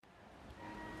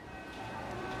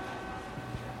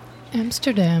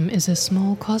Amsterdam is a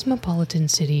small cosmopolitan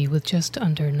city with just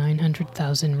under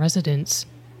 900,000 residents.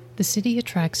 The city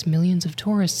attracts millions of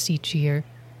tourists each year,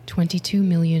 22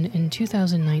 million in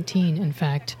 2019, in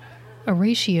fact, a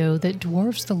ratio that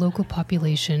dwarfs the local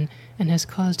population and has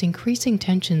caused increasing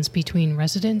tensions between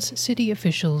residents, city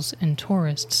officials, and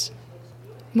tourists.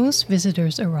 Most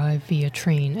visitors arrive via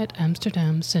train at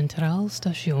Amsterdam Centraal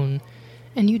Station,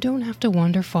 and you don't have to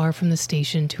wander far from the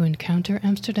station to encounter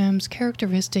Amsterdam's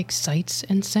characteristic sights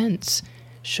and scents: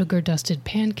 sugar-dusted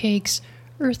pancakes,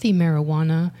 earthy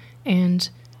marijuana, and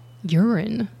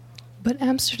urine. But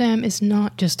Amsterdam is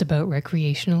not just about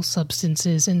recreational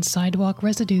substances and sidewalk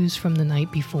residues from the night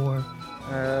before.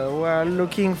 We are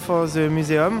looking for the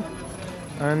museum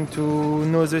and to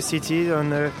know the city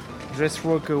and just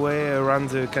walk away around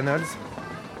the canals.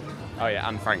 Oh yeah,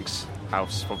 Anne Frank's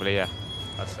house, probably, yeah.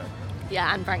 That's it.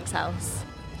 Yeah, Anne Frank's house.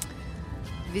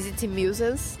 Visiting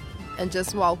museums and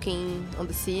just walking on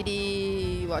the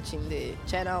city, watching the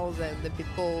channels and the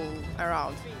people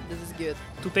around. This is good.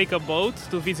 To take a boat,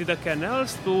 to visit the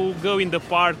canals, to go in the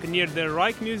park near the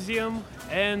Reich Museum,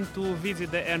 and to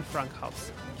visit the Anne Frank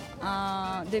house.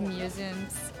 The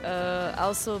museums.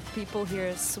 Also, people here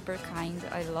are super kind.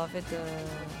 I love it.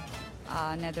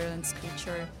 Netherlands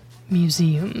culture.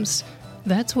 Museums.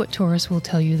 That's what tourists will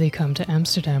tell you they come to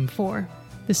Amsterdam for.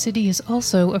 The city is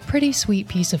also a pretty sweet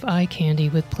piece of eye candy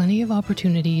with plenty of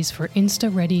opportunities for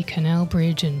Insta-ready canal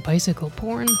bridge and bicycle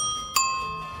porn.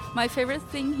 My favorite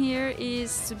thing here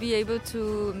is to be able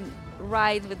to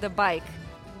ride with the bike.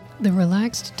 The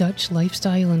relaxed Dutch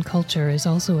lifestyle and culture is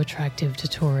also attractive to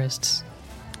tourists.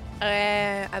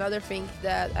 Another thing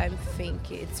that I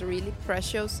think it's really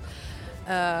precious,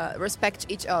 respect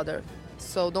each other.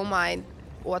 So don't mind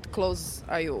what clothes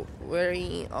are you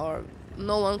wearing, or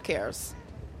no one cares.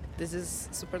 This is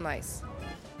super nice.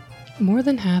 More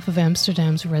than half of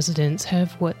Amsterdam's residents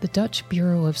have what the Dutch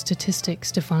Bureau of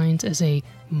Statistics defines as a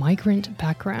migrant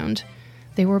background.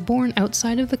 They were born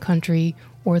outside of the country,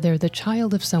 or they're the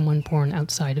child of someone born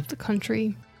outside of the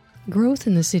country. Growth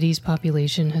in the city's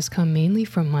population has come mainly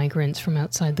from migrants from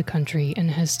outside the country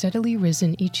and has steadily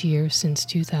risen each year since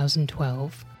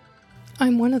 2012.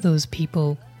 I'm one of those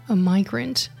people, a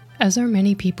migrant, as are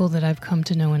many people that I've come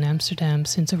to know in Amsterdam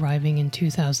since arriving in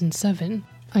 2007.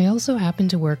 I also happen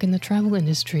to work in the travel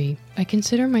industry. I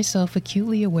consider myself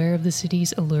acutely aware of the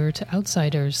city's allure to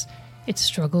outsiders, its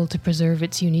struggle to preserve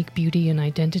its unique beauty and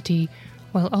identity,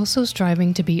 while also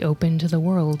striving to be open to the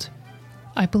world.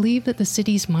 I believe that the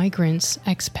city's migrants,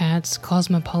 expats,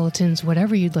 cosmopolitans,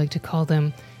 whatever you'd like to call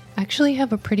them, actually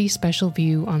have a pretty special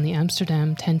view on the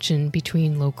Amsterdam tension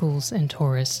between locals and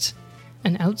tourists.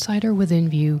 An outsider within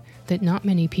view that not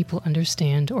many people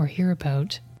understand or hear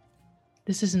about.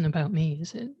 This isn't about me,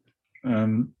 is it?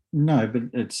 No, but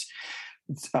it's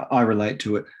I relate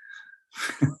to it.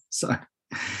 So,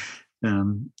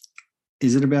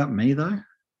 is it about me though?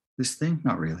 This thing?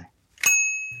 Not really.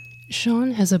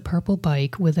 Sean has a purple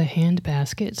bike with a hand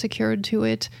basket secured to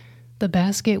it. The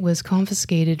basket was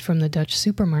confiscated from the Dutch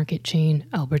supermarket chain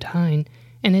Albert Heijn,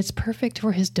 and it's perfect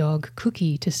for his dog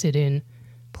Cookie to sit in.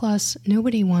 Plus,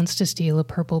 nobody wants to steal a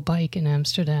purple bike in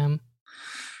Amsterdam.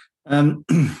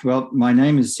 Well, my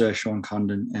name is Sean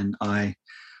Condon, and I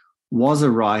was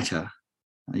a writer.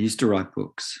 I used to write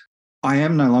books. I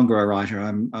am no longer a writer.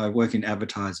 I work in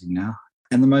advertising now.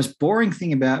 And the most boring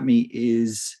thing about me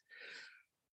is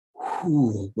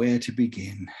where to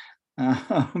begin.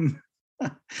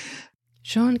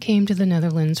 Sean came to the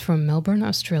Netherlands from Melbourne,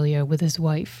 Australia with his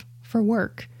wife for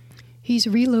work. He's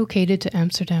relocated to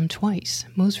Amsterdam twice,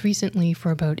 most recently for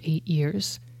about 8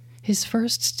 years. His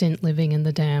first stint living in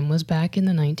the Dam was back in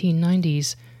the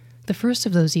 1990s. The first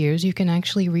of those years you can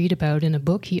actually read about in a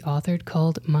book he authored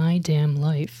called My Damn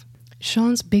Life.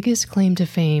 Sean's biggest claim to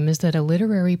fame is that a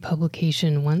literary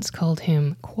publication once called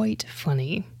him quite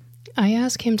funny. I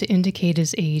ask him to indicate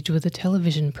his age with a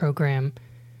television program.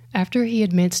 After he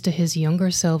admits to his younger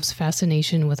self's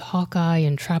fascination with Hawkeye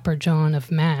and Trapper John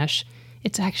of MASH,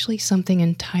 it's actually something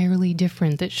entirely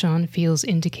different that Sean feels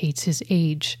indicates his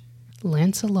age.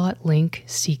 Lancelot Link,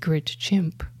 Secret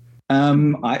Chimp.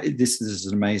 This is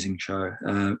an amazing show.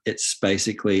 It's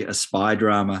basically a spy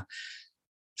drama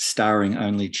starring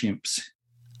only chimps.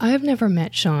 I've never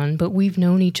met Sean, but we've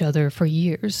known each other for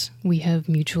years. We have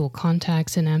mutual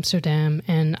contacts in Amsterdam,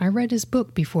 and I read his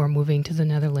book before moving to the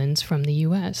Netherlands from the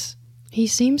US. He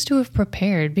seems to have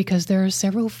prepared because there are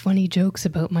several funny jokes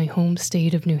about my home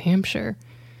state of New Hampshire.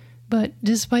 But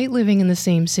despite living in the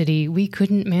same city, we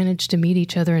couldn't manage to meet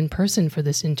each other in person for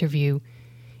this interview.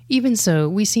 Even so,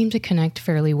 we seem to connect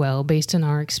fairly well based on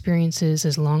our experiences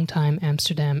as longtime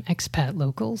Amsterdam expat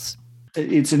locals.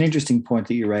 It's an interesting point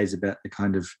that you raise about the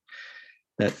kind of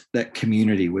that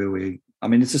community where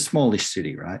it's a smallish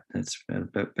city, right? It's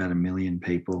about 1 million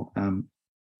people.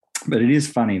 But it is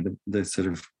funny, the sort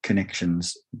of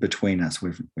connections between us.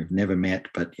 We've never met,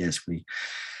 but yes, we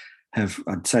have,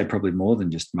 I'd say, probably more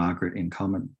than just Margaret in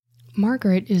common.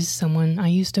 Margaret is someone I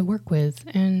used to work with,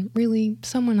 and really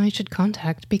someone I should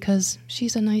contact because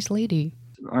she's a nice lady.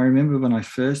 I remember when I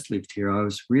first lived here, I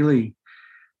was really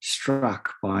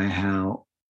struck by how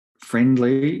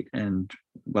friendly and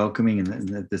welcoming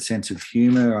and the sense of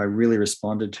humour I really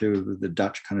responded to, the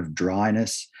Dutch kind of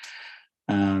dryness.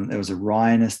 There was a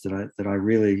wryness that I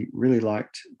really, really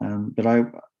liked. But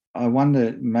I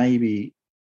wonder maybe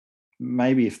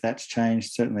if that's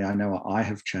changed. Certainly I know I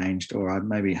have changed, or I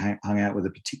maybe hung out with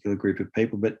a particular group of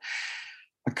people, but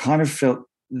I kind of felt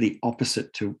the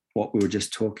opposite to what we were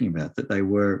just talking about, that they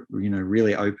were,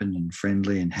 really open and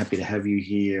friendly and happy to have you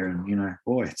here. And,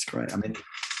 boy, it's great. I mean,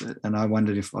 and I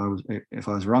wondered if I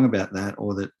was wrong about that,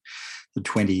 or that the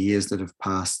 20 years that have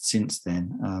passed since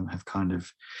then have kind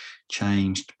of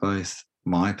changed both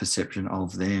my perception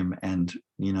of them and,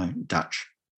 Dutch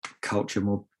culture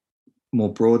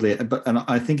more broadly. And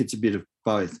I think it's a bit of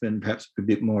both, and perhaps a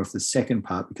bit more of the second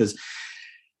part, because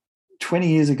 20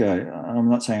 years ago, I'm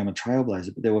not saying I'm a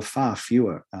trailblazer, but there were far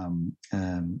fewer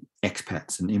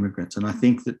expats and immigrants. And I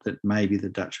think that maybe the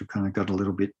Dutch have kind of got a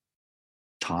little bit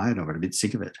tired of it, a bit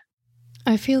sick of it.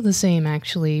 I feel the same,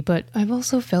 actually, but I've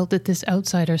also felt that this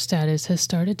outsider status has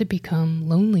started to become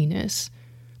loneliness,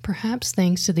 perhaps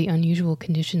thanks to the unusual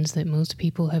conditions that most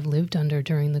people have lived under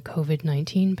during the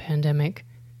COVID-19 pandemic.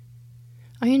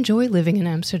 I enjoy living in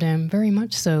Amsterdam, very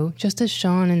much so, just as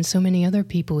Sean and so many other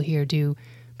people here do,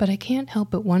 but I can't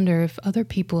help but wonder if other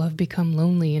people have become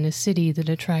lonely in a city that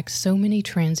attracts so many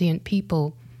transient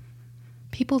people.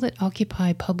 People that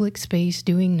occupy public space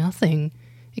doing nothing,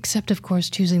 except of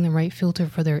course choosing the right filter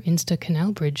for their Insta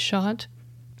Canal Bridge shot.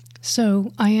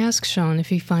 So I asked Sean if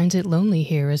he finds it lonely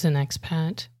here as an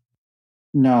expat.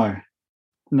 No,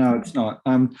 it's not.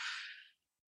 I'm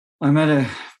at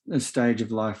a stage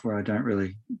of life where I don't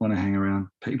really want to hang around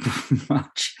people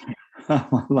much. I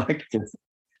like to.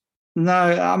 No,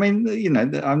 I mean,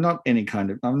 I'm not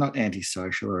I'm not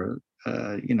antisocial, or,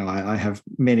 I have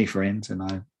many friends and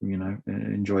I,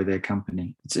 enjoy their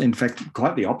company. It's in fact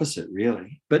quite the opposite,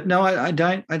 really. But no, I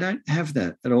don't have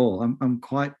that at all. I'm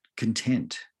quite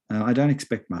content. I don't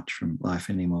expect much from life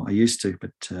anymore. I used to,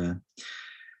 but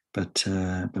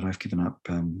I've given up,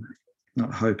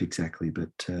 not hope exactly, but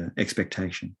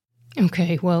expectation.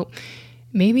 Okay, well,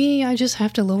 maybe I just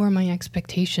have to lower my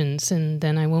expectations and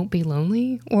then I won't be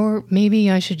lonely. Or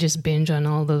maybe I should just binge on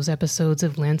all those episodes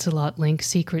of Lancelot Link's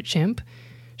Secret Chimp.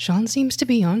 Sean seems to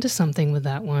be onto something with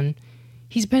that one.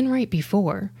 He's been right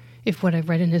before, if what I've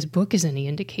read in his book is any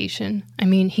indication. I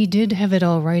mean, he did have it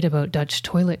all right about Dutch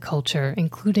toilet culture,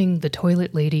 including the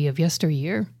toilet lady of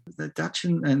yesteryear. The Dutch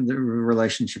and the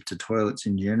relationship to toilets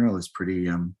in general is pretty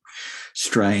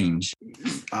strange.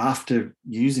 After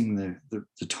using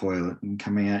the toilet and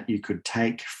coming out, you could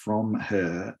take from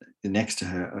her, next to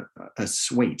her, a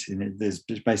sweet. And there's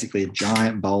basically a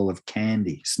giant bowl of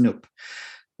candy, snoop,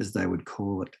 as they would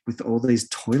call it, with all these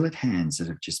toilet hands that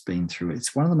have just been through it.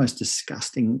 It's one of the most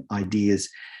disgusting ideas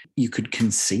you could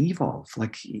conceive of.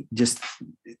 Like, just...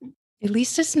 At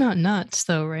least it's not nuts,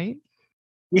 though, right?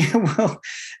 Yeah, well,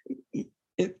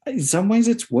 in some ways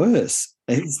it's worse.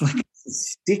 It's like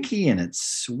sticky and it's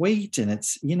sweet and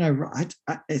it's,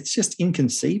 it's just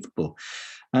inconceivable.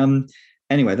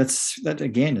 Anyway, that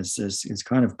again is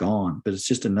kind of gone, but it's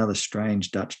just another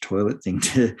strange Dutch toilet thing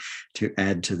to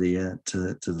add to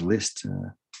the list.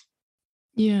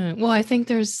 Yeah, well, I think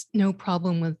there's no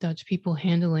problem with Dutch people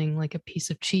handling like a piece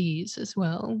of cheese as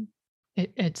well.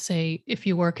 I'd say if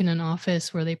you work in an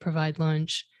office where they provide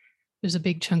lunch, there's a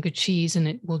big chunk of cheese and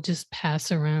it will just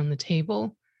pass around the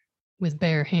table with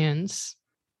bare hands.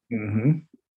 Mm-hmm.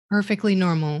 Perfectly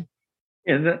normal.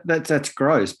 Yeah, that's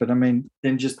gross. But I mean,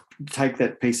 then just take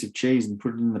that piece of cheese and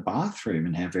put it in the bathroom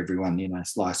and have everyone,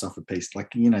 slice off a piece. Like,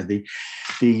 the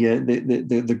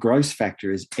gross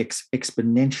factor is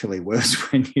exponentially worse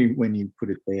when you put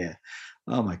it there.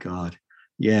 Oh my God,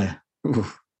 yeah.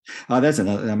 Oof. Oh, that's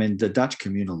another. I mean, the Dutch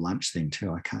communal lunch thing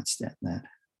too. I can't stand that.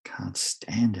 Can't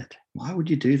stand it. Why would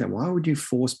you do that? Why would you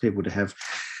force people to have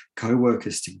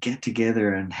co-workers to get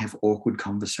together and have awkward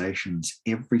conversations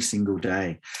every single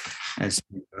day as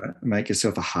you make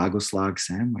yourself a hagelslag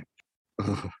sandwich?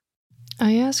 Ugh.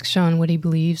 I asked Sean what he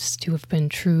believes to have been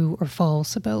true or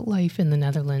false about life in the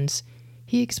Netherlands.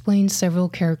 He explained several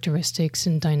characteristics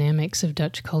and dynamics of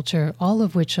Dutch culture, all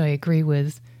of which I agree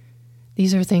with.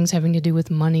 These are things having to do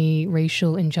with money,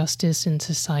 racial injustice in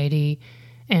society,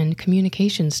 and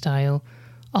communication style,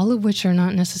 all of which are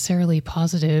not necessarily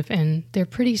positive, and they're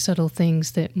pretty subtle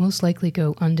things that most likely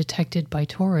go undetected by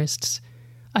tourists.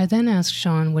 I then asked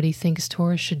Sean what he thinks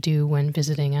tourists should do when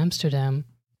visiting Amsterdam.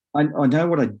 I know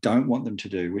what I don't want them to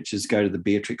do, which is go to the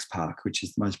Beatrix Park, which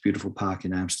is the most beautiful park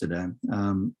in Amsterdam,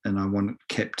 and I want it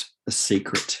kept a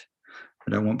secret. I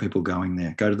don't want people going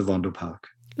there. Go to the Vondelpark.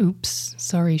 Oops,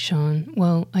 sorry, Sean.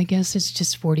 Well, I guess it's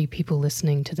just 40 people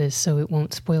listening to this, so it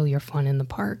won't spoil your fun in the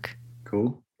park.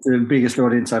 Cool. The biggest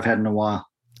audience I've had in a while.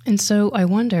 And so I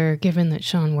wonder, given that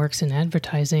Sean works in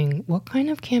advertising, what kind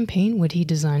of campaign would he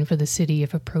design for the city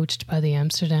if approached by the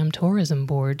Amsterdam Tourism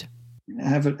Board?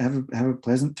 Have a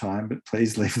pleasant time, but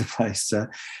please leave the place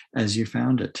as you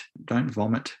found it. Don't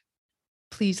vomit.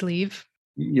 Please leave.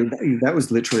 That was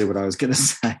literally what I was going to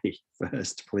say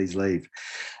first. Please leave.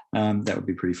 That would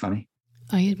be pretty funny.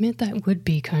 I admit that would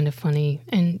be kind of funny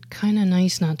and kind of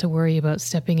nice not to worry about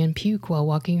stepping in puke while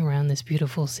walking around this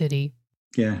beautiful city.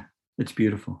 Yeah, it's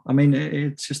beautiful. I mean,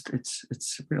 it's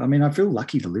I mean, I feel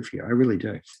lucky to live here. I really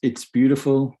do. It's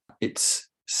beautiful. It's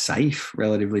safe,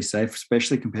 relatively safe,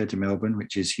 especially compared to Melbourne,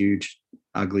 which is huge,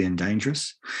 ugly and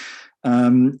dangerous.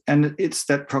 And it's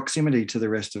that proximity to the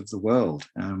rest of the world,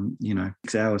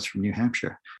 6 hours from New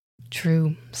Hampshire.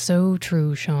 True. So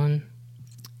true, Sean.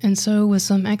 And so, with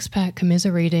some expat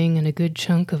commiserating and a good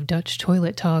chunk of Dutch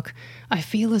toilet talk, I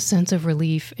feel a sense of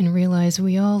relief and realize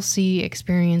we all see,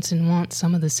 experience, and want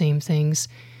some of the same things.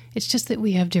 It's just that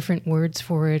we have different words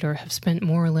for it or have spent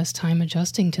more or less time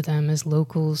adjusting to them as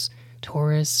locals,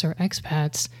 tourists, or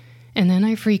expats. And then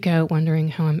I freak out wondering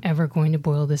how I'm ever going to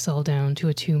boil this all down to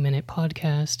a 2-minute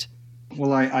podcast.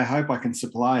 Well, I hope I can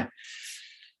supply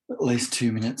at least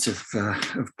 2 minutes of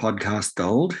podcast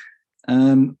gold.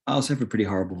 I also have a pretty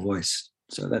horrible voice,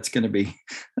 so that's going to be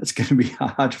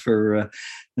hard for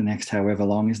the next however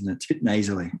long, isn't it? It's a bit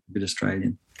nasally, a bit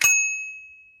Australian.